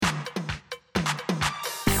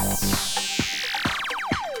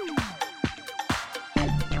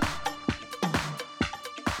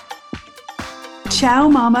Ciao,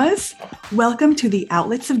 mamas. Welcome to the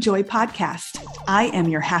Outlets of Joy podcast. I am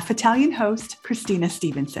your half-Italian host, Christina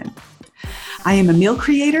Stevenson. I am a meal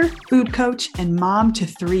creator, food coach, and mom to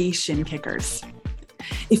 3 shin kickers.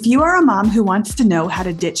 If you are a mom who wants to know how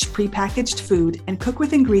to ditch prepackaged food and cook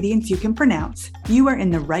with ingredients you can pronounce, you are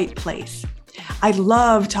in the right place. I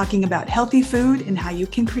love talking about healthy food and how you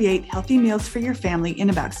can create healthy meals for your family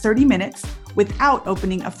in about 30 minutes without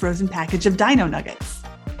opening a frozen package of Dino Nuggets.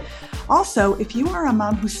 Also, if you are a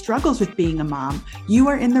mom who struggles with being a mom, you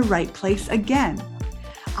are in the right place again.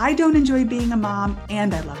 I don't enjoy being a mom,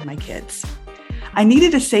 and I love my kids. I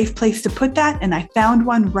needed a safe place to put that, and I found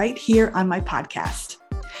one right here on my podcast.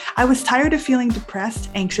 I was tired of feeling depressed,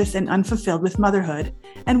 anxious, and unfulfilled with motherhood,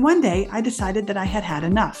 and one day I decided that I had had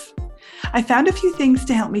enough. I found a few things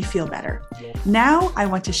to help me feel better. Now I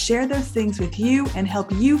want to share those things with you and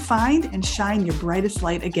help you find and shine your brightest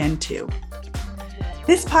light again too.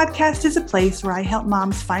 This podcast is a place where I help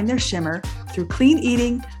moms find their shimmer through clean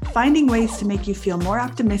eating, finding ways to make you feel more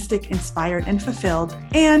optimistic, inspired, and fulfilled,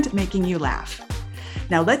 and making you laugh.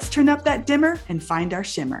 Now let's turn up that dimmer and find our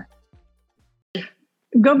shimmer.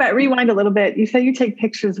 Go back, rewind a little bit. You say you take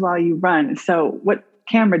pictures while you run. So what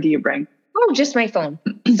camera do you bring? Oh, just my phone.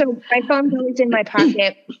 So my phone's always in my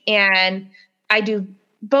pocket, and I do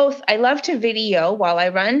both. I love to video while I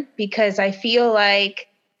run because I feel like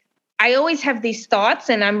I always have these thoughts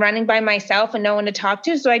and I'm running by myself and no one to talk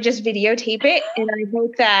to. So I just videotape it. And I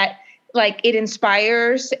hope that it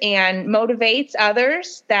inspires and motivates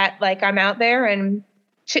others that I'm out there and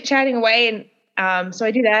chit-chatting away. And so I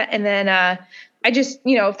do that. And then I just,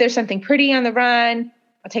 if there's something pretty on the run,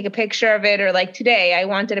 I'll take a picture of it. Or today, I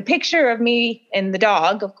wanted a picture of me and the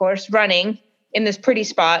dog, of course, running in this pretty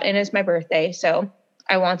spot. And it's my birthday. So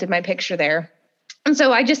I wanted my picture there. And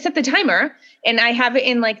so I just set the timer and I have it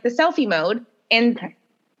in the selfie mode. And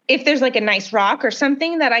if there's a nice rock or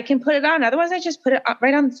something that I can put it on, otherwise I just put it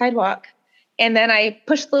right on the sidewalk. And then I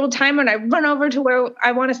push the little timer and I run over to where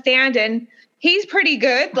I want to stand. And he's pretty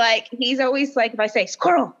good. He's always if I say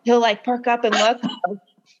squirrel, he'll perk up and look.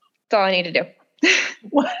 That's all I need to do.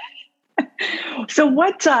 So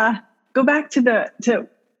go back to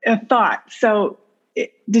a thought. So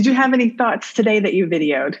did you have any thoughts today that you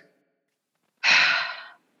videoed?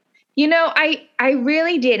 I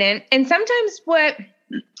really didn't. And sometimes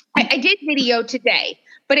I did video today,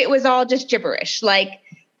 but it was all just gibberish.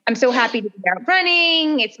 I'm so happy to be out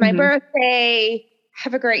running. It's my birthday.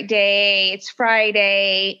 Have a great day. It's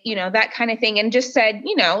Friday, that kind of thing. And just said,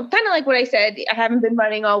 kind of like what I said, I haven't been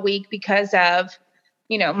running all week because of,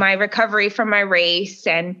 my recovery from my race.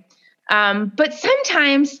 And, but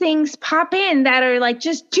sometimes things pop in that are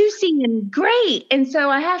just juicy and great. And so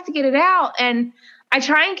I have to get it out and I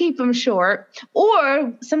try and keep them short.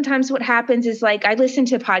 Or sometimes what happens is I listen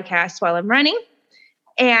to podcasts while I'm running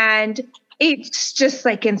and it's just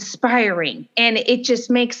inspiring and it just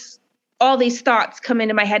makes all these thoughts come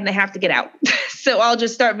into my head and I have to get out. So I'll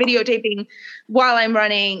just start videotaping while I'm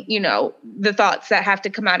running, the thoughts that have to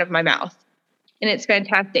come out of my mouth. And it's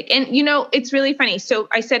fantastic. And, it's really funny. So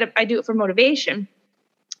I said I do it for motivation.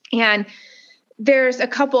 And there's a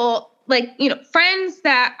couple friends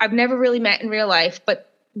that I've never really met in real life,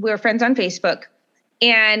 but we're friends on Facebook.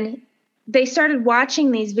 And they started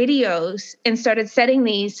watching these videos and started setting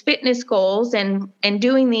these fitness goals and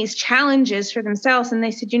doing these challenges for themselves. And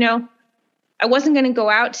they said, I wasn't going to go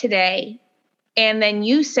out today. And then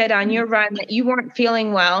you said on your run that you weren't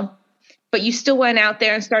feeling well, but you still went out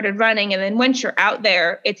there and started running. And then once you're out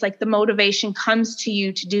there, it's the motivation comes to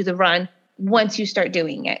you to do the run once you start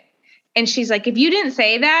doing it. And she's like, if you didn't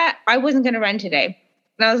say that, I wasn't going to run today.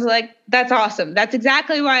 And I was like, that's awesome. That's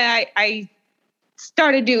exactly why I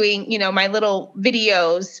started doing, my little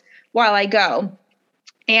videos while I go.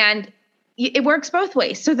 And it works both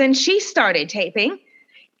ways. So then she started taping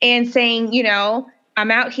and saying,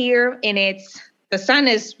 I'm out here and the sun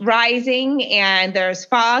is rising and there's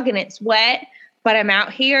fog and it's wet, but I'm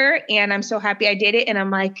out here and I'm so happy I did it. And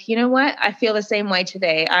I'm like, you know what? I feel the same way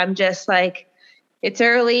today. I'm just it's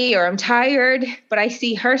early or I'm tired, but I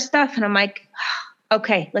see her stuff and I'm like,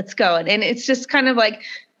 okay, let's go. And it's just kind of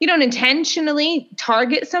you don't intentionally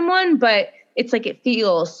target someone, but it's it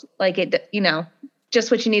feels like it,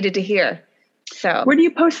 just what you needed to hear. So where do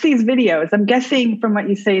you post these videos? I'm guessing from what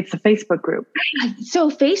you say, it's a Facebook group.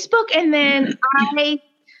 So Facebook. And then I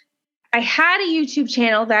had a YouTube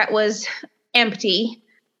channel that was empty.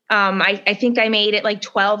 I think I made it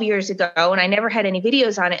 12 years ago and I never had any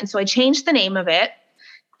videos on it. And so I changed the name of it.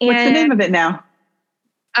 What's the name of it now?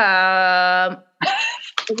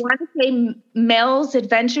 want to say Mel's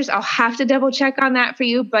Adventures. I'll have to double check on that for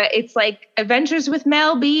you, but it's like Adventures with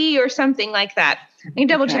Mel B or something like that. I can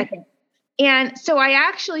double check it. And so I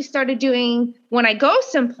actually started doing, when I go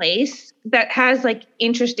someplace that has like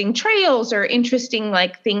interesting trails or interesting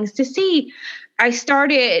like things to see, I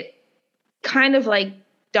started kind of like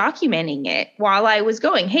documenting it while I was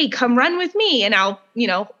going. Hey, come run with me, and I'll,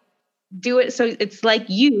 do it so it's like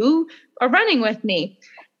you are running with me.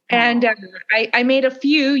 And I made a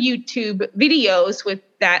few YouTube videos with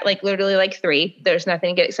that, like literally like 3. There's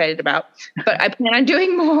nothing to get excited about, but I plan on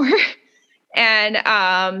doing more. And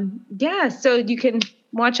so you can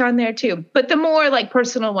watch on there too. But the more like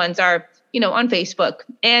personal ones are, on Facebook,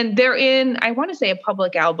 and they're in, I want to say, a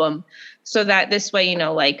public album, so that this way,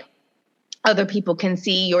 like other people can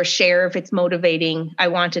see or share if it's motivating. I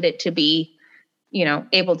wanted it to be,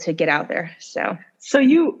 able to get out there. So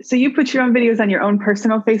you put your own videos on your own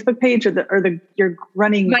personal Facebook page or your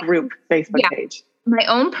running group Facebook page? My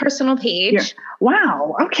own personal page.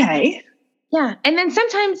 Wow. Okay. Yeah. And then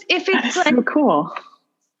sometimes if it's like so cool.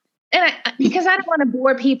 And because I don't want to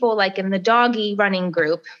bore people like in the doggy running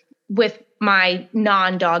group with my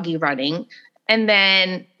non-doggy running. And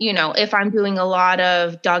then, if I'm doing a lot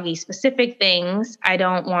of doggy specific things, I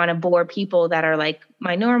don't want to bore people that are like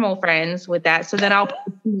my normal friends with that. So then I'll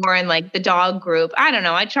put more in like the dog group. I don't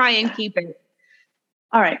know. I try and keep it.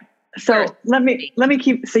 All right. So let me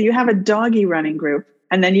keep, so you have a doggy running group,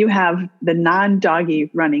 and then you have the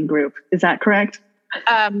non-doggy running group. Is that correct?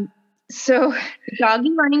 So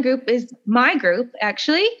doggy running group is my group,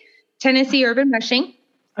 actually, Tennessee Urban Mushing.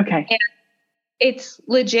 Okay. And it's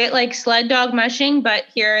legit like sled dog mushing, but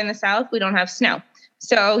here in the South, we don't have snow.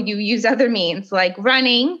 So you use other means like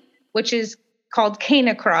running, which is called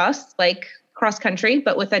canacross, like cross country,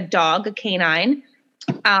 but with a dog, a canine.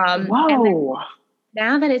 Whoa.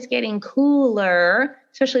 Now that it's getting cooler,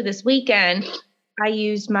 especially this weekend,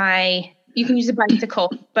 you can use a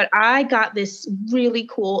bicycle, but I got this really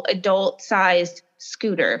cool adult-sized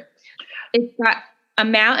scooter. It's got a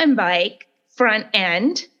mountain bike front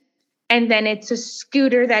end, and then it's a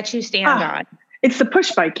scooter that you stand on. It's the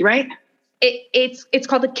push bike, right? It's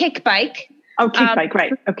called a kick bike. Oh, kick bike,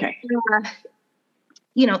 right. Okay.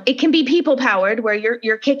 It can be people powered where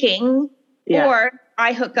you're kicking, or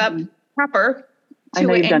I hook up Pepper to I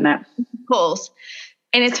know you've done that. Pulls,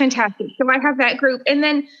 and it's fantastic. So I have that group, and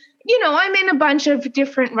then I'm in a bunch of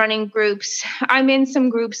different running groups. I'm in some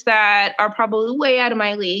groups that are probably way out of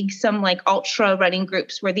my league. Some like ultra running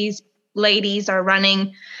groups where these ladies are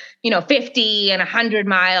running 50 and 100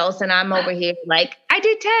 miles. And I'm over here like, I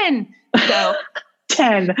did 10. So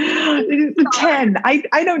 10.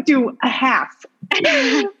 I don't do a half.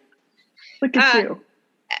 Look at you.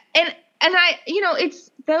 And I,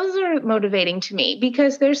 those are motivating to me,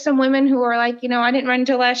 because there's some women who are like, I didn't run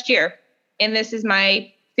until last year, and this is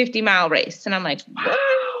my 50-mile race. And I'm like,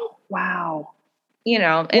 wow.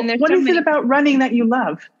 And there's what is it about running that you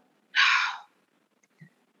love?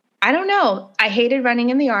 I don't know. I hated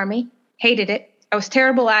running in the Army. Hated it. I was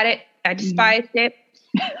terrible at it. I despised it.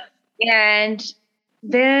 And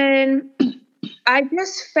then I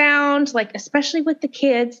just found, like, especially with the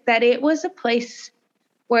kids, that it was a place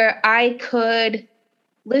where I could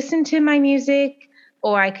listen to my music,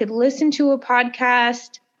 or I could listen to a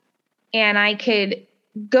podcast, and I could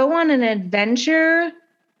go on an adventure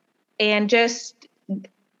and just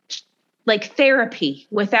like therapy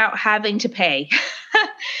without having to pay.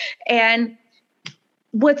 And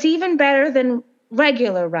what's even better than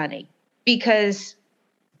regular running, because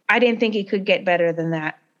I didn't think it could get better than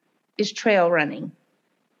that, is trail running.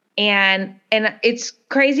 And it's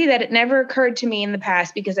crazy that it never occurred to me in the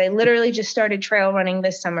past, because I literally just started trail running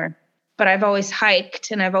this summer. But I've always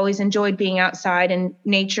hiked, and I've always enjoyed being outside and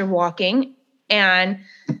nature walking. And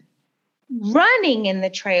running in the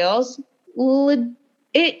trails,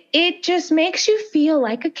 it just makes you feel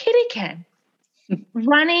like a kid again.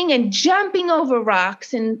 Running and jumping over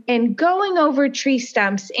rocks and going over tree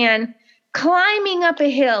stumps and climbing up a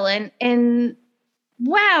hill and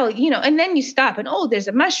wow, and then you stop and, there's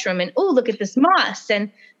a mushroom, and look at this moss.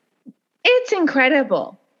 And it's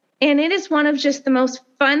incredible. And it is one of just the most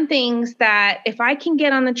fun things that if I can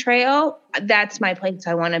get on the trail, that's my place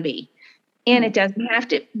I want to be. And it doesn't have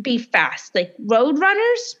to be fast. Like road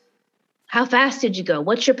runners, how fast did you go?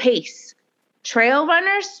 What's your pace? Trail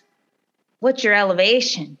runners, what's your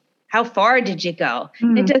elevation? How far did you go?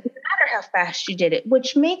 It doesn't matter how fast you did it,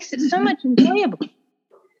 which makes it so much enjoyable.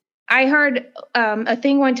 I heard a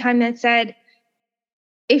thing one time that said,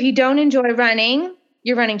 if you don't enjoy running,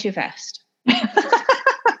 you're running too fast.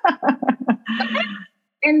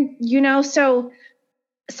 And, so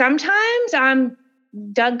sometimes I'm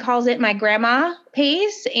Doug calls it my grandma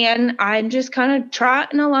pace, and I'm just kind of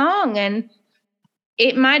trotting along, and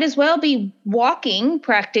it might as well be walking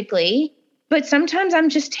practically, but sometimes I'm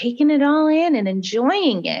just taking it all in and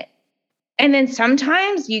enjoying it. And then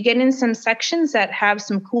sometimes you get in some sections that have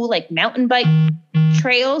some cool like mountain bike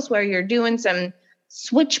trails where you're doing some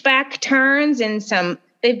switchback turns and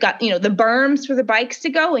they've got, the berms for the bikes to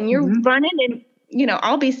go, and you're running, and,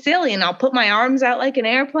 I'll be silly and I'll put my arms out like an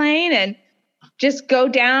airplane and just go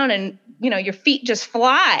down, and, your feet just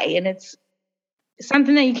fly. And it's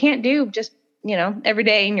something that you can't do just, every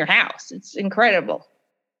day in your house. It's incredible.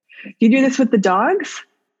 You do this with the dogs?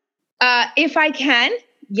 If I can,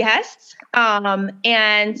 yes.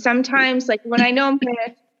 And sometimes like when I know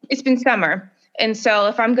it's been summer. And so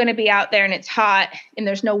if I'm going to be out there and it's hot and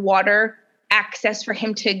there's no water access for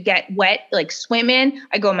him to get wet, like swim in,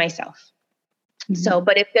 I go myself. So,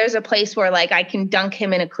 but if there's a place where like I can dunk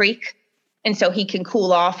him in a creek and so he can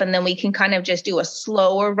cool off, and then we can kind of just do a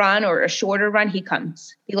slower run or a shorter run, he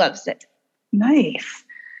comes. He loves it. Nice.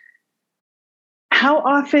 How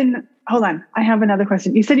often, hold on, I have another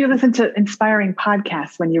question. You said you listen to inspiring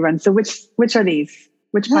podcasts when you run. So which are these?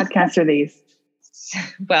 Which podcasts are these?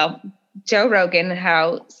 Well, Joe Rogan,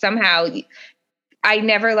 I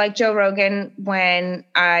never liked Joe Rogan when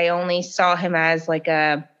I only saw him as like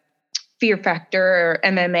a Fear Factor or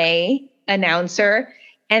MMA announcer.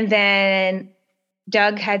 And then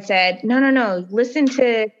Doug had said, no, listen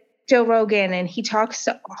to Joe Rogan. And he talks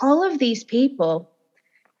to all of these people.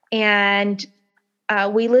 And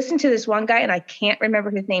we listened to this one guy, and I can't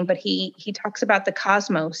remember his name, but he talks about the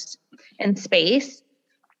cosmos and space.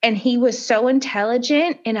 And he was so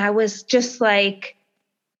intelligent. And I was just like,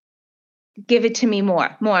 give it to me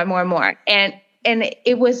more. And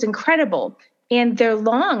it was incredible. And they're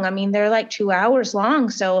long. I mean, they're like 2 hours long.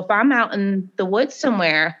 So if I'm out in the woods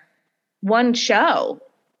somewhere, one show,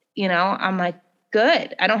 I'm like,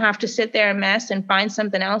 good. I don't have to sit there and mess and find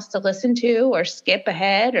something else to listen to or skip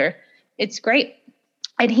ahead, it's great.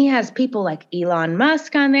 And he has people like Elon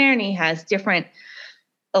Musk on there, and he has different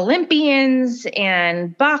Olympians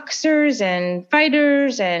and boxers and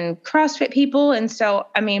fighters and CrossFit people. And so,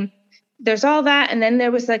 I mean, there's all that. And then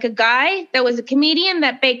there was like a guy that was a comedian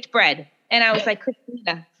that baked bread. And I was like,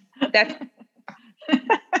 Christina, that's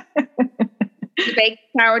baked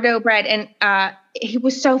sourdough bread. And he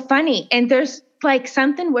was so funny. And there's like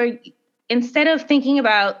something where instead of thinking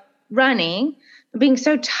about running, being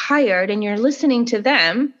so tired, and you're listening to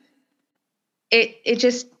them, it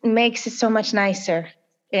just makes it so much nicer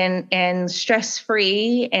and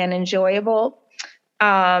stress-free and enjoyable.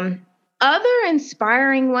 Other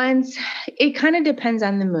inspiring ones, it kind of depends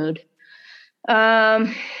on the mood.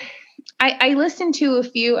 I listen to a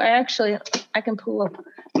few. I can pull up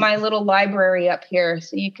my little library up here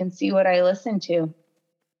so you can see what I listen to.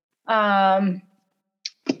 A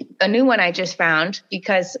new one I just found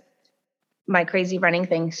because my crazy running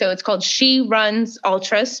thing. So it's called She Runs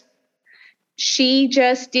Ultras. She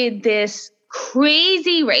just did this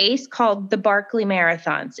crazy race called the Barkley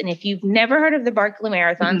Marathons. And if you've never heard of the Barkley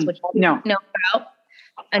Marathons, which I didn't know about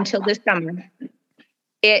until this summer,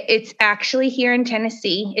 it's actually here in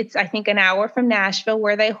Tennessee. It's, I think, an hour from Nashville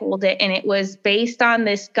where they hold it. And it was based on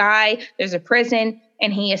this guy. There's a prison,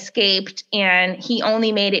 and he escaped, and he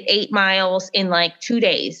only made it 8 miles in like 2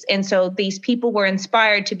 days. And so these people were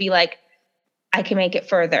inspired to be like, I can make it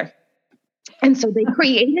further. And so they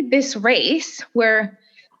created this race where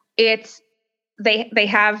they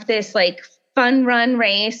have this like fun run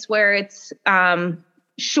race where it's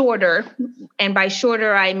shorter. And by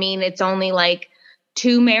shorter, I mean, it's only like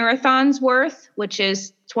 2 marathons worth, which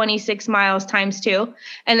is 26 miles times 2.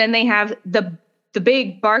 And then they have the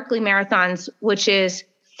big Barkley Marathons, which is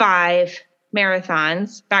 5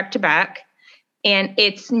 marathons back to back. And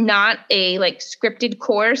it's not a like scripted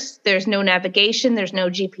course. There's no navigation. There's no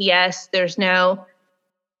GPS.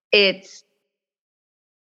 It's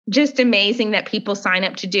just amazing that people sign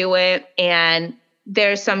up to do it. And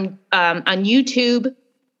there's some on YouTube,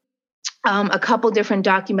 a couple different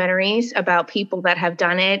documentaries about people that have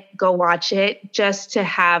done it. Go watch it just to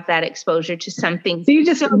have that exposure to something. So you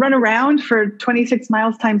just run around for 26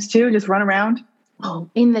 miles times 2, just run around? Oh,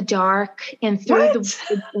 in the dark and through the woods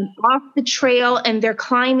and off the trail, and they're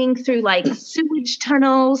climbing through like sewage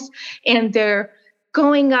tunnels, and they're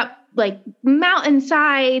going up like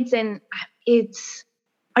mountainsides, and it's.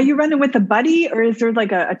 Are you running with a buddy, or is there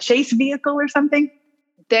like a chase vehicle or something?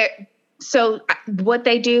 So what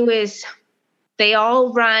they do is they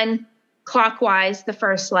all run clockwise the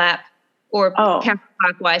first lap, or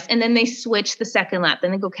counterclockwise, and then they switch the second lap.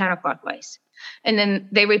 Then they go counterclockwise, and then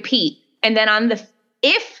they repeat. And then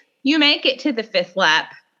if you make it to the 5th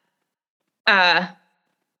lap,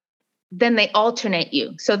 then they alternate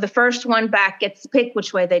you. So the first one back gets to pick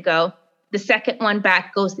which way they go. The second one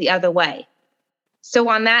back goes the other way. So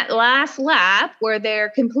on that last lap where they're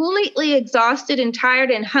completely exhausted and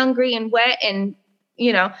tired and hungry and wet and,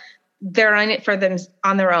 they're on it for them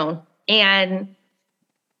on their own. And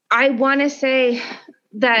I want to say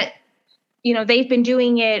that, they've been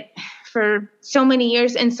doing it for so many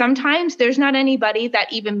years. And sometimes there's not anybody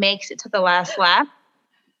that even makes it to the last lap.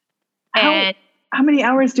 How many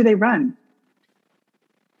hours do they run?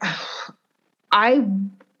 I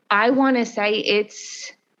want to say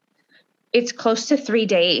it's close to 3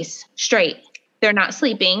 days straight. They're not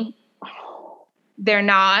sleeping. They're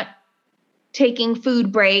not taking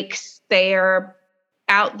food breaks. They are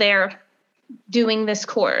out there doing this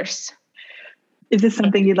course. Is this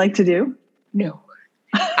something you'd like to do? No,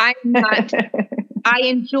 I'm not. I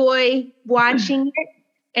enjoy watching it,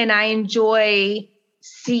 and I enjoy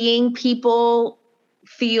seeing people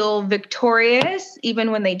feel victorious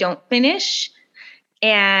even when they don't finish.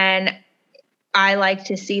 And I like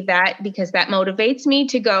to see that because that motivates me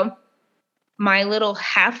to go, my little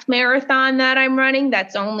half marathon that I'm running,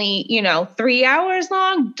 that's only, 3 hours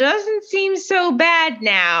long, doesn't seem so bad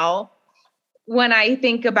now when I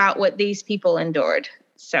think about what these people endured.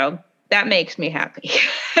 So that makes me happy.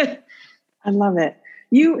 I love it.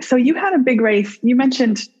 So you had a big race. You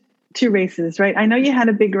mentioned 2 races, right? I know you had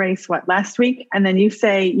a big race, last week? And then you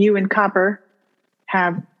say you and Copper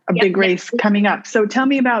have a big race coming up. So tell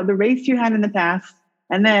me about the race you had in the past,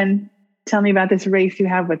 and then tell me about this race you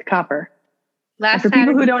have with Copper. For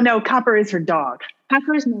people who don't know, Copper is her dog.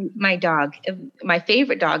 Copper is my dog, my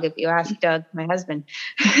favorite dog, if you ask Doug, my husband.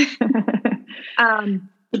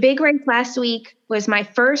 The big race last week was my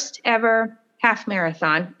first ever half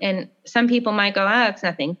marathon. And some people might go, that's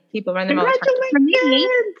nothing. People run them all the time. For me,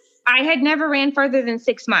 I had never ran further than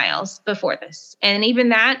 6 miles before this. And even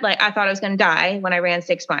that, I thought I was going to die when I ran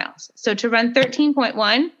 6 miles. So to run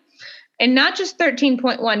 13.1, and not just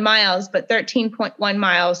 13.1 miles, but 13.1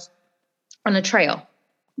 miles on a trail,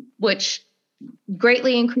 which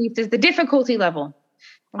greatly increases the difficulty level.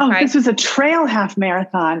 Okay? Oh, this was a trail half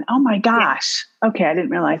marathon. Oh my gosh. Yeah. Okay. I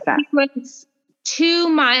didn't realize that. It was 2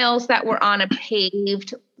 miles that were on a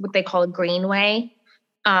paved, what they call a greenway.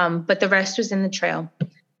 But the rest was in the trail.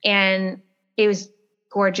 And it was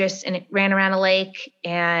gorgeous, and it ran around a lake,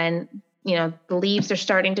 and, the leaves are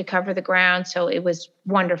starting to cover the ground. So it was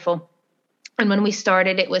wonderful. And when we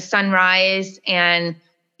started, it was sunrise and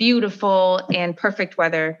beautiful and perfect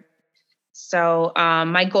weather. So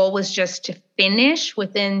my goal was just to finish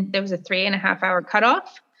there was a 3.5 hour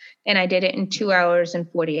cutoff, and I did it in 2 hours and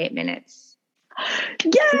 48 minutes.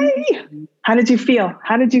 Yay! How did you feel?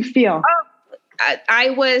 Oh, I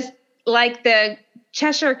was like the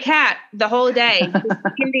Cheshire Cat the whole day.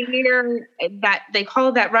 In the year that they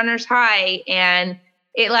call that runner's high, and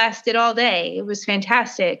it lasted all day. It was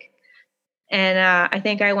fantastic. And I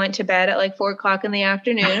think I went to bed at 4:00 in the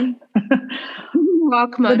afternoon.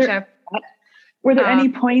 Walk much after that. Were there any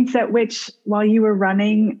points at which, while you were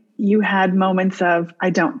running, you had moments of, I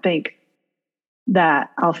don't think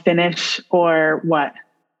that I'll finish, or what?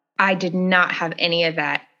 I did not have any of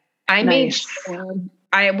that. I made sure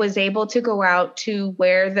I was able to go out to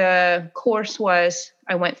where the course was.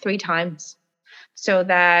 I went 3 times so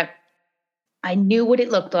that I knew what it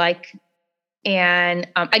looked like. And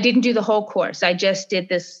I didn't do the whole course. I just did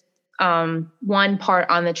this one part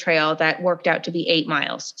on the trail that worked out to be 8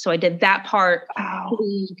 miles. So I did that part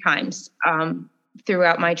 3 times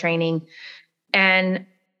throughout my training. And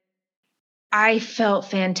I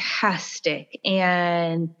felt fantastic.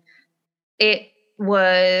 And it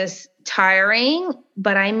was tiring,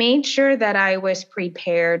 but I made sure that I was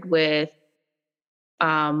prepared with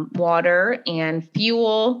water and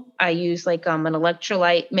fuel. I use an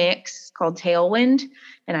electrolyte mix called Tailwind,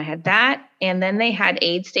 and I had that. And then they had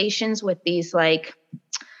aid stations with these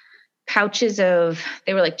pouches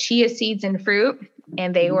they were chia seeds and fruit,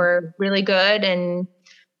 and they were really good. And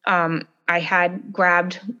I had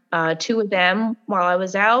grabbed 2 of them while I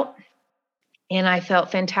was out, and I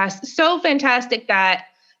felt fantastic. So fantastic that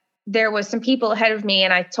there was some people ahead of me,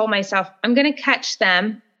 and I told myself, I'm going to catch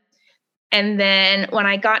them. And then when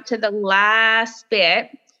I got to the last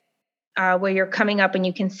bit where you're coming up and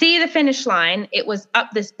you can see the finish line, it was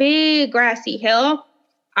up this big grassy hill.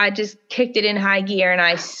 I just kicked it in high gear, and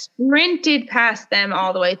I sprinted past them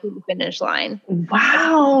all the way through the finish line.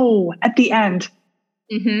 Wow. At the end.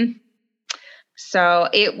 Mm-hmm. So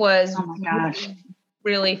it was really,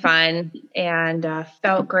 really fun, and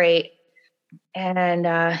felt great.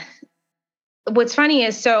 And what's funny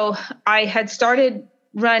is, so I had started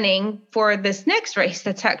running for this next race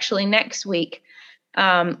that's actually next week,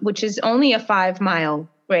 which is only a 5-mile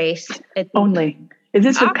race. Only. Is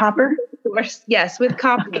this with Copper? Course. Yes, with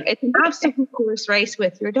Copper. It's an obstacle course race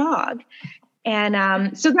with your dog.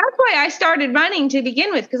 And so that's why I started running to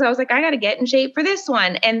begin with, because I was like, I got to get in shape for this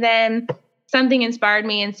one. And then something inspired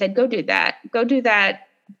me and said, go do that. Go do that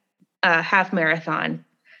half marathon.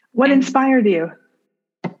 What inspired you?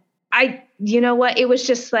 You know what? It was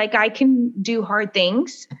just like, I can do hard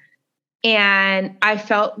things. And I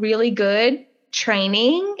felt really good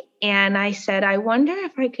training. And I said, I wonder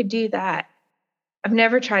if I could do that. I've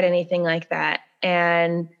never tried anything like that.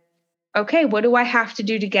 And okay, what do I have to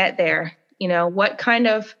do to get there? You know, what kind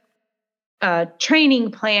of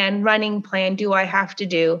training plan, running plan do I have to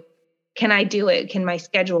do? Can I do it? Can my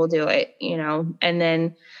schedule do it? You know, and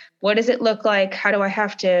then what does it look like? How do I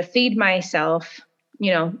have to feed myself,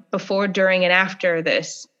 you know, before, during, and after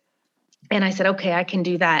this? And I said, okay, I can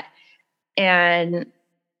do that. And,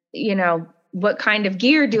 you know, what kind of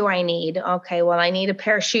gear do I need? Okay, well, I need a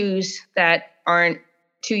pair of shoes that aren't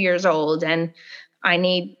 2 years old. And I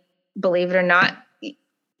need, believe it or not,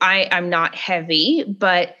 I'm not heavy,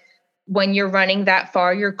 but when you're running that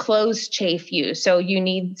far, your clothes chafe you. So you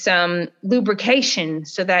need some lubrication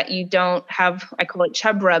so that you don't have, I call it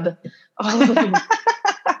chub rub all over you.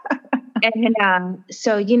 And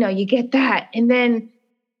so, you know, you get that. And then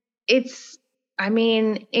it's, I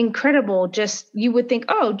mean, incredible. Just, you would think,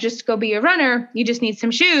 oh, just go be a runner. You just need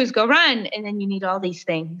some shoes, go run. And then you need all these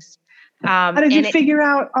things. How did you figure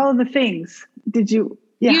out all of the things? How did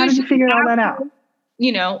you figure all that out?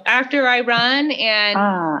 You know, after I run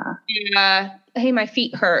and, hey, my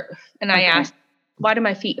feet hurt. And I asked, why do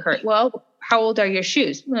my feet hurt? Well, how old are your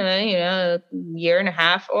shoes? You know, a year and a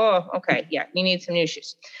half. Oh, okay. Yeah. You need some new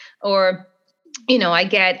shoes. Or, you know, I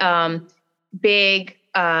get big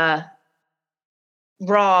raw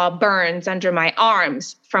burns under my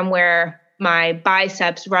arms from where my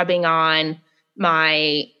biceps rubbing on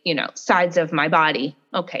my, you know, sides of my body.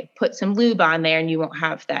 Okay, put some lube on there and you won't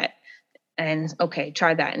have that. And okay,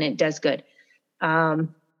 try that and it does good. And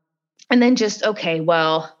then just, okay,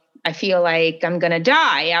 well, I feel like I'm going to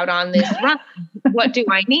die out on this run. What do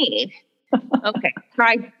I need? Okay,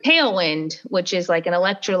 try Tailwind, which is like an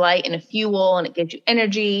electrolyte and a fuel and it gives you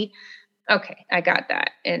energy. Okay, I got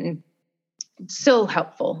that. And so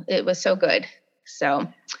helpful. It was so good.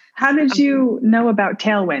 So how did you know about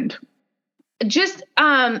Tailwind? Just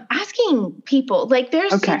asking people. Like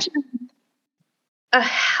there's such a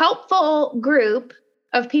helpful group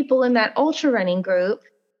of people in that ultra running group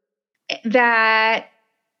that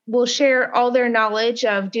will share all their knowledge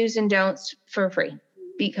of do's and don'ts for free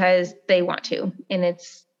because they want to. And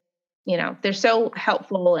it's, you know, they're so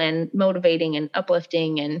helpful and motivating and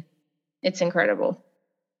uplifting and it's incredible.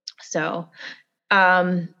 So,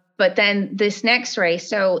 but then this next race,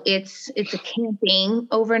 so it's a camping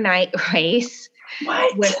overnight race.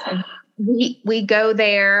 What? We go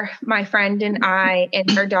there, my friend and I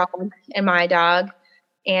and her dog and my dog,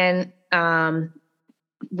 and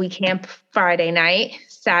we camp Friday night.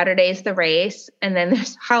 Saturday's the race, and then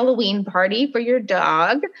there's Halloween party for your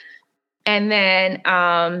dog, and then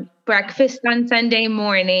breakfast on Sunday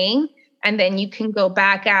morning, and then you can go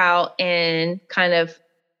back out and kind of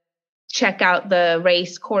check out the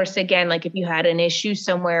race course again, like if you had an issue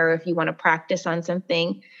somewhere or if you want to practice on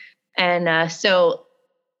something. And so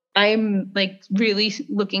I'm like really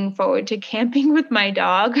looking forward to camping with my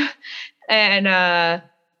dog. And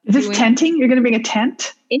is this tenting? You're going to bring a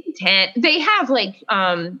tent? In tent. They have like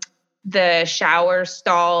the shower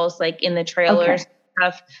stalls like in the trailers and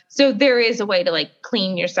stuff. So there is a way to like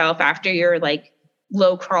clean yourself after you're like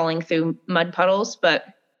low crawling through mud puddles. But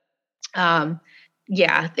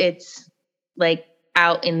yeah, it's like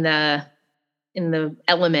out in the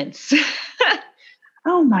elements.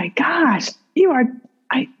 Oh my gosh. You are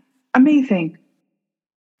amazing.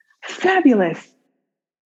 Fabulous.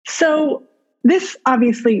 So this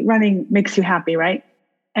obviously running makes you happy, right?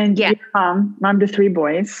 And yeah, you're mom to 3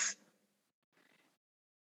 boys.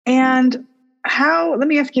 And let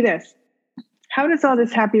me ask you this. How does all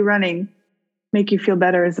this happy running make you feel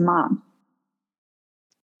better as a mom?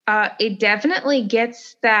 It definitely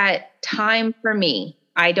gets that time for me.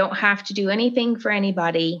 I don't have to do anything for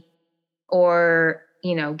anybody or,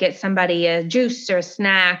 you know, get somebody a juice or a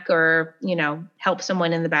snack or, you know, help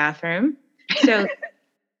someone in the bathroom. So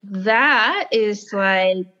that is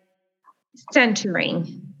like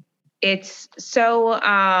centering. It's so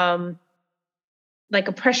like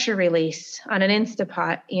a pressure release on an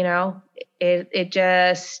Instapot, you know, it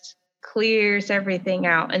just clears everything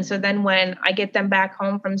out. And so then when I get them back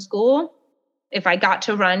home from school, if I got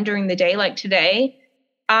to run during the day like today,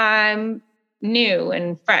 I'm new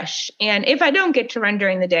and fresh. And if I don't get to run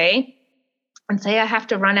during the day and say I have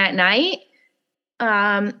to run at night,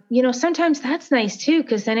 sometimes that's nice too,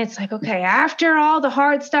 because then it's like, okay, after all the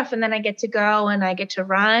hard stuff, and then I get to go and I get to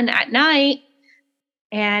run at night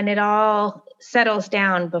and it all settles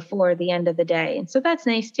down before the end of the day. And so that's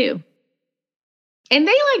nice too. And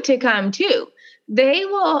they like to come too. They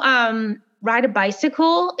will ride a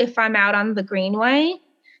bicycle if I'm out on the greenway,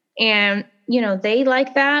 and, they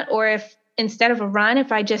like that. Or if instead of a run,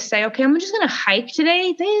 if I just say, okay, I'm just going to hike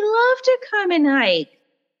today, they love to come and hike.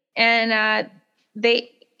 And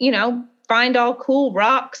they, find all cool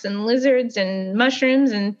rocks and lizards and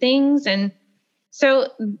mushrooms and things. And so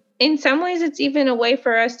in some ways, it's even a way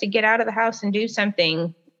for us to get out of the house and do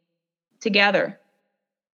something together.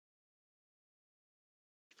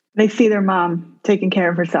 They see their mom taking care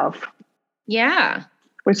of herself. Yeah.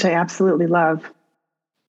 Which I absolutely love.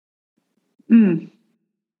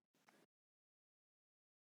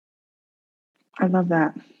 I love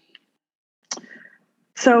that.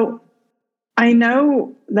 So I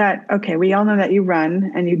know that, okay, we all know that you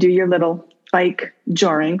run and you do your little bike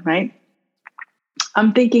joring, right?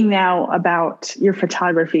 I'm thinking now about your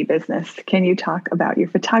photography business. Can you talk about your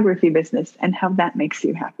photography business and how that makes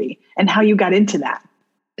you happy and how you got into that?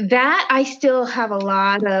 That I still have a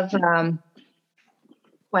lot of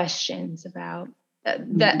questions about.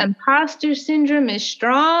 The imposter syndrome is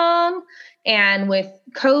strong. And with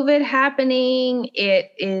COVID happening,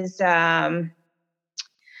 it is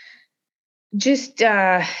just,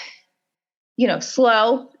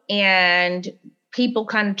 slow, and people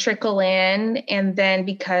kind of trickle in. And then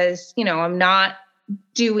because, I'm not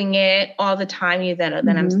doing it all the time, then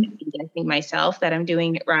I'm second-guessing myself that I'm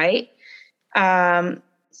doing it right.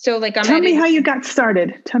 So like, Tell me how you got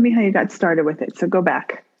started. Tell me how you got started with it. So go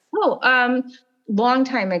back. Long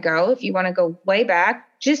time ago, if you want to go way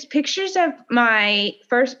back, just pictures of my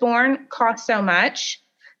firstborn cost so much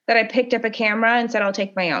that I picked up a camera and said, I'll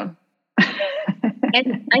take my own.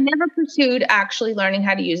 And I never pursued actually learning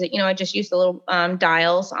how to use it. I just used the little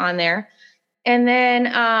dials on there. And then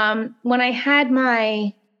when I had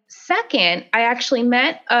my second, I actually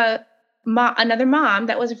met another mom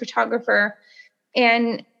that was a photographer.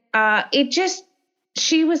 And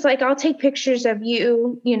she was like, I'll take pictures of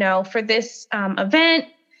you, for this event.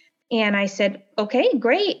 And I said, okay,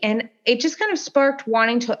 great. And it just kind of sparked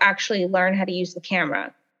wanting to actually learn how to use the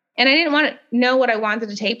camera. And I didn't want to know what I wanted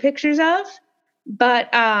to take pictures of, but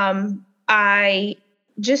I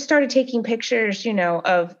just started taking pictures,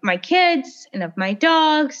 of my kids and of my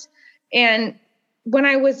dogs. And when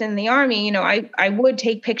I was in the Army, I would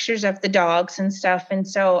take pictures of the dogs and stuff. And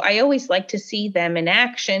so I always liked to see them in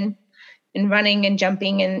action and running and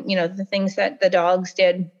jumping and, the things that the dogs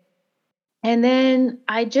did. And then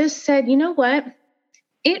I just said, you know what?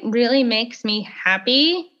 It really makes me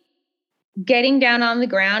happy getting down on the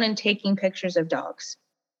ground and taking pictures of dogs.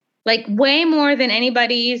 Like way more than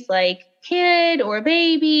anybody's like kid or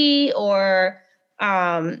baby or,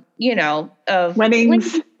 of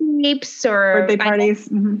weddings or birthday parties.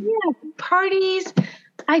 Parties.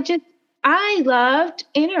 I loved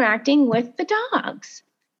interacting with the dogs.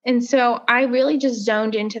 And so I really just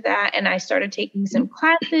zoned into that, and I started taking some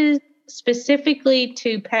classes specifically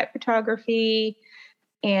to pet photography.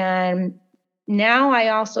 And now I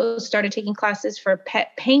also started taking classes for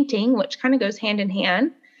pet painting, which kind of goes hand in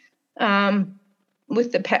hand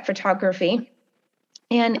with the pet photography.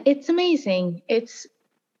 And it's amazing. It's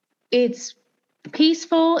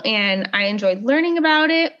peaceful, and I enjoyed learning about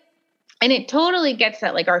it. And it totally gets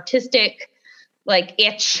that like artistic like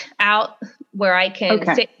itch out where I can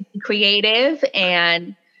sit and be creative.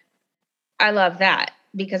 And I love that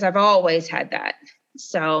because I've always had that.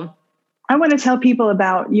 So I want to tell people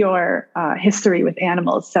about your history with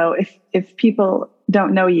animals. So if people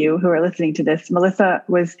don't know you who are listening to this, Melissa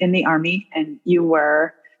was in the Army and you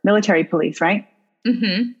were military police, right?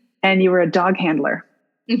 Mm-hmm. And you were a dog handler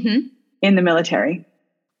in the military,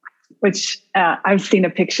 which I've seen a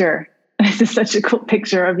picture. This is such a cool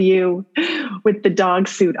picture of you with the dog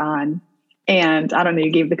suit on. And I don't know,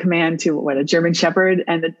 you gave the command to a German Shepherd,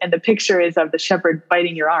 and the picture is of the Shepherd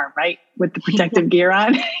biting your arm, right? With the protective gear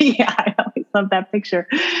on. Yeah, I always love that picture.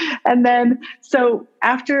 And then, so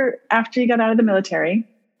after you got out of the military,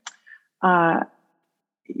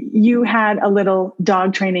 you had a little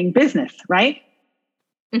dog training business, right?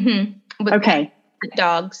 Mm-hmm. Okay. Pet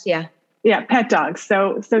dogs, yeah. Yeah, pet dogs.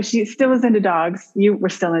 So she still was into dogs. You were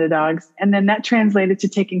still into dogs. And then that translated to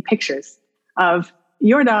taking pictures of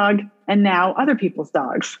your dog and now other people's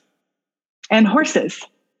dogs and horses.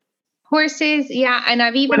 Horses, yeah. And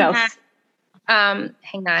I've even had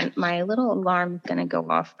Hang on. My little alarm is going to go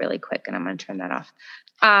off really quick and I'm going to turn that off.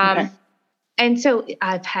 Okay. And so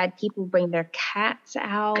I've had people bring their cats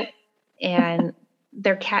out and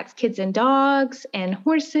their cats, kids and dogs and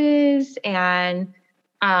horses and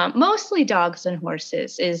mostly dogs and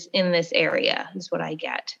horses is in this area is what I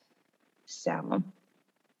get. So.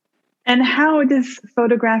 And how does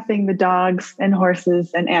photographing the dogs and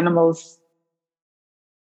horses and animals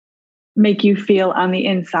make you feel on the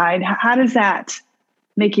inside? How does that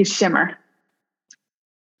make you shimmer?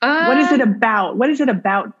 What is it about? What is it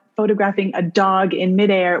about photographing a dog in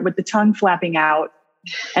midair with the tongue flapping out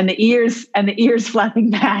and the ears flapping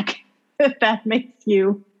back that makes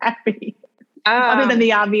you happy? Other than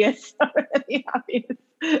the obvious.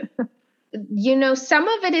 Some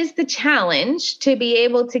of it is the challenge to be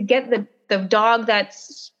able to get the dog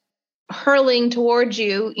that's hurling towards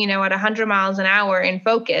you, at 100 miles an hour in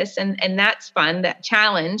focus. And that's fun, that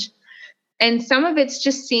challenge. And some of it's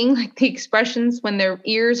just seeing like the expressions when their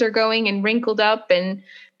ears are going and wrinkled up. And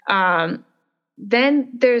then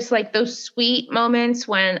there's like those sweet moments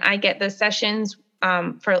when I get the sessions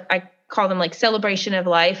I call them like celebration of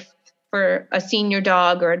life for a senior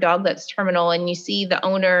dog or a dog that's terminal. And you see the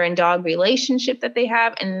owner and dog relationship that they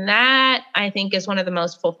have. And that I think is one of the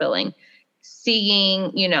most fulfilling.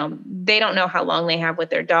 Seeing, they don't know how long they have with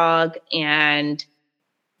their dog and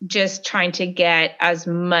just trying to get as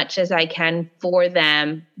much as I can for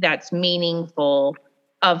them that's meaningful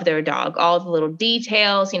of their dog. All the little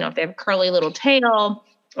details, if they have a curly little tail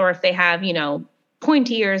or if they have,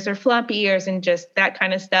 pointy ears or floppy ears and just that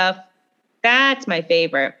kind of stuff. That's my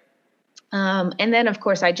favorite. And then of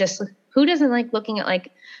course who doesn't like looking at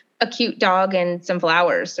like a cute dog and some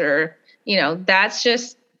flowers or, that's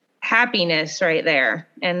just happiness right there.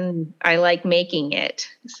 And I like making it.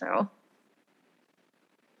 So.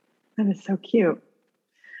 That is so cute.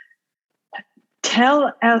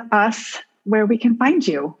 Tell us where we can find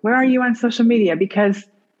you. Where are you on social media? Because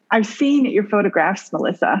I've seen your photographs,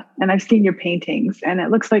 Melissa, and I've seen your paintings, and it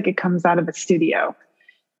looks like it comes out of a studio.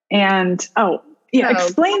 And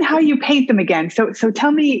explain how you paint them again. So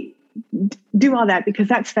tell me, do all that because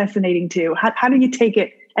that's fascinating too. How do you take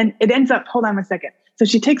it? And it ends up, hold on a second. So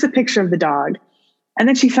she takes a picture of the dog and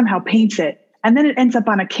then she somehow paints it. And then it ends up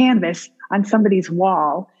on a canvas on somebody's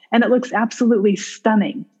wall. And it looks absolutely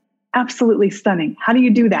stunning. Absolutely stunning. How do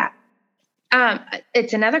you do that?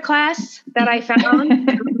 It's another class that I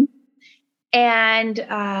found. And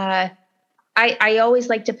I always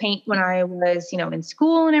liked to paint when I was, in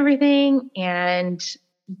school and everything. And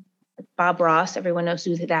Bob Ross, everyone knows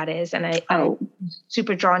who that is. And I'm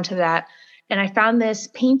super drawn to that. And I found this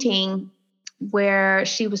painting where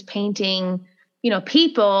she was painting,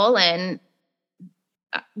 people and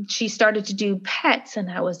she started to do pets.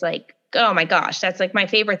 And I was like, oh my gosh, that's like my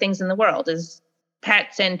favorite things in the world is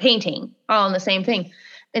pets and painting all in the same thing.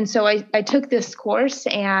 And so I took this course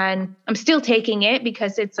and I'm still taking it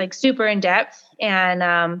because it's like super in depth and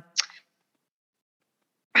I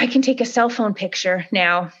can take a cell phone picture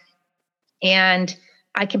now and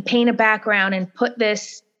I can paint a background and put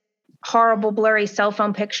this horrible blurry cell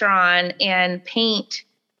phone picture on and paint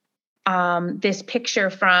this picture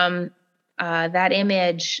from that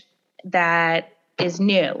image that is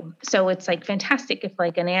new. So it's like fantastic if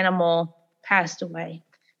like an animal passed away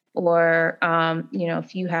or,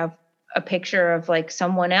 if you have a picture of like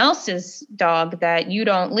someone else's dog that you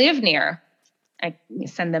don't live near, I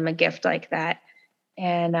send them a gift like that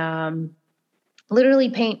and literally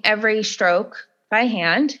paint every stroke by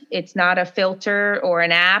hand. It's not a filter or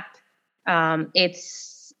an app. I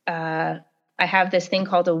have this thing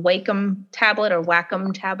called a Wacom tablet or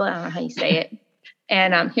Wacom tablet. I don't know how you say it.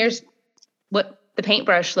 And here's what the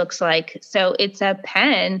paintbrush looks like. So it's a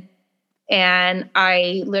pen and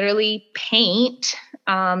I literally paint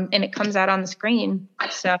and it comes out on the screen.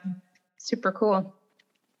 So super cool.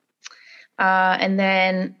 And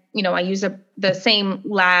then, I use the same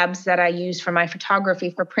labs that I use for my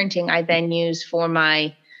photography for printing. I then use for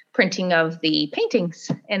my printing of the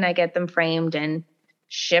paintings and I get them framed and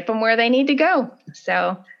ship them where they need to go.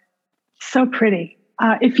 So pretty.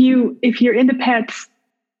 If you're into pets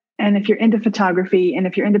and if you're into photography and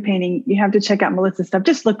if you're into painting, you have to check out Melissa's stuff.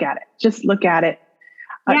 Just look at it.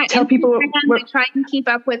 Tell people. I try and keep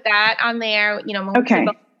up with that on there.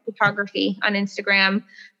 Melissa Photography on Instagram.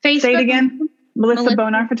 Facebook. Say it again. Melissa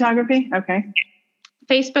Bonar Photography. Okay.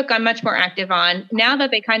 Facebook, I'm much more active on. Now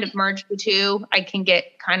that they kind of merged the two, I can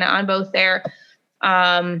get kind of on both there.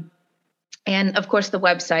 And of course, the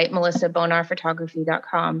website,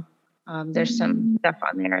 melissabonarphotography.com. There's some stuff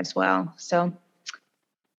on there as well. So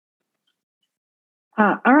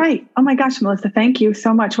All right. Oh my gosh, Melissa, thank you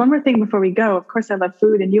so much. One more thing before we go. Of course, I love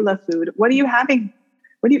food and you love food. What are you having?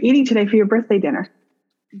 What are you eating today for your birthday dinner?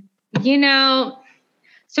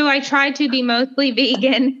 So I try to be mostly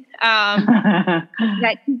vegan.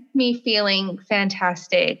 That keeps me feeling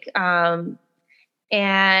fantastic. And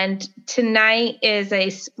tonight is a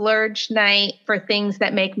splurge night for things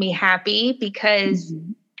that make me happy because,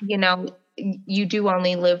 you do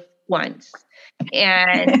only live once.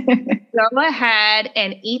 And go ahead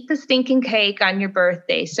and eat the stinking cake on your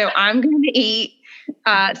birthday. So I'm going to eat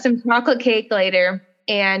some chocolate cake later.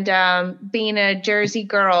 And being a Jersey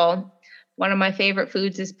girl, one of my favorite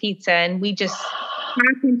foods is pizza. And we just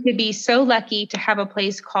happen to be so lucky to have a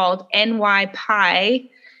place called NY Pie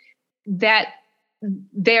that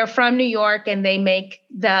they're from New York and they make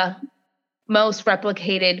the most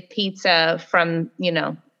replicated pizza from,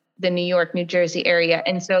 the New York, New Jersey area.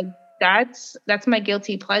 And so that's my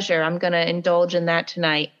guilty pleasure. I'm going to indulge in that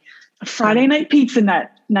tonight. Friday night pizza night.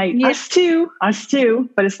 Yeah. Us too.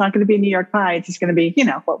 But it's not going to be New York pie. It's just going to be,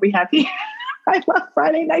 what we have here. I love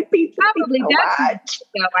Friday night pizza. Probably so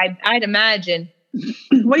I'd imagine.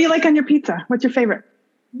 What do you like on your pizza? What's your favorite?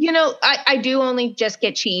 I do only just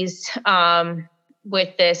get cheese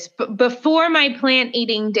with this. But before my plant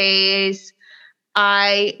eating days,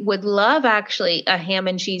 I would love actually a ham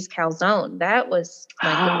and cheese calzone. That was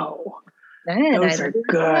my favorite. Those are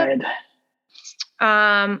good.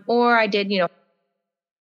 Or I did,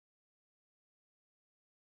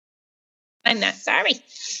 I'm not sorry.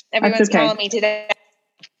 Everyone's calling me today.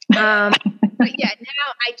 But yeah,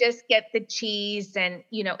 now I just get the cheese and,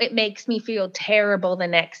 it makes me feel terrible the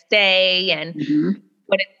next day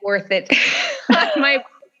but it's worth it.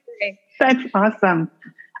 That's awesome.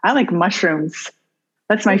 I like mushrooms.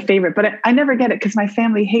 That's my favorite, but I never get it because my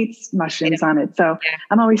family hates mushrooms on it. So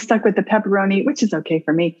I'm always stuck with the pepperoni, which is okay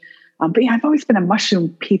for me. But yeah, I've always been a mushroom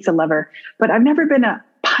pizza lover, but I've never been a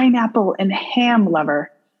pineapple and ham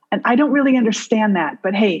lover. And I don't really understand that,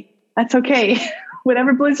 but hey, that's okay.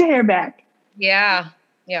 Whatever blows your hair back. Yeah.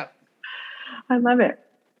 Yeah. I love it.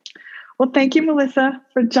 Well, thank you, Melissa,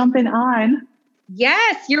 for jumping on.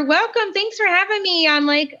 Yes, you're welcome. Thanks for having me on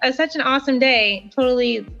such an awesome day.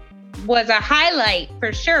 Totally was a highlight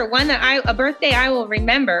for sure. A birthday I will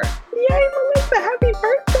remember. Yay, Melissa, happy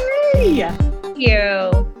birthday. Thank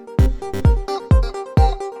you.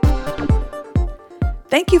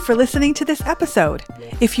 Thank you for listening to this episode.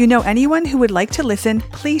 If you know anyone who would like to listen,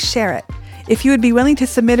 please share it. If you would be willing to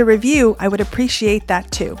submit a review, I would appreciate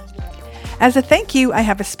that too. As a thank you, I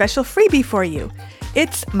have a special freebie for you.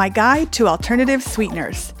 It's my guide to alternative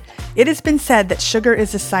sweeteners. It has been said that sugar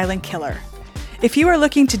is a silent killer. If you are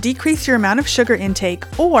looking to decrease your amount of sugar intake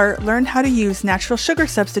or learn how to use natural sugar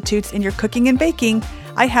substitutes in your cooking and baking,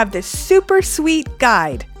 I have this super sweet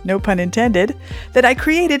guide, no pun intended, that I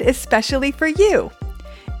created especially for you.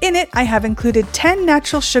 In it, I have included 10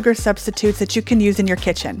 natural sugar substitutes that you can use in your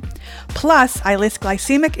kitchen. Plus, I list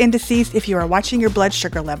glycemic indices if you are watching your blood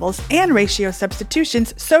sugar levels and ratio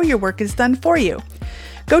substitutions so your work is done for you.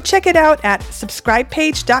 Go check it out at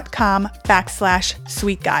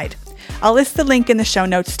subscribepage.com/sweetguide. I'll list the link in the show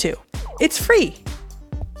notes too. It's free.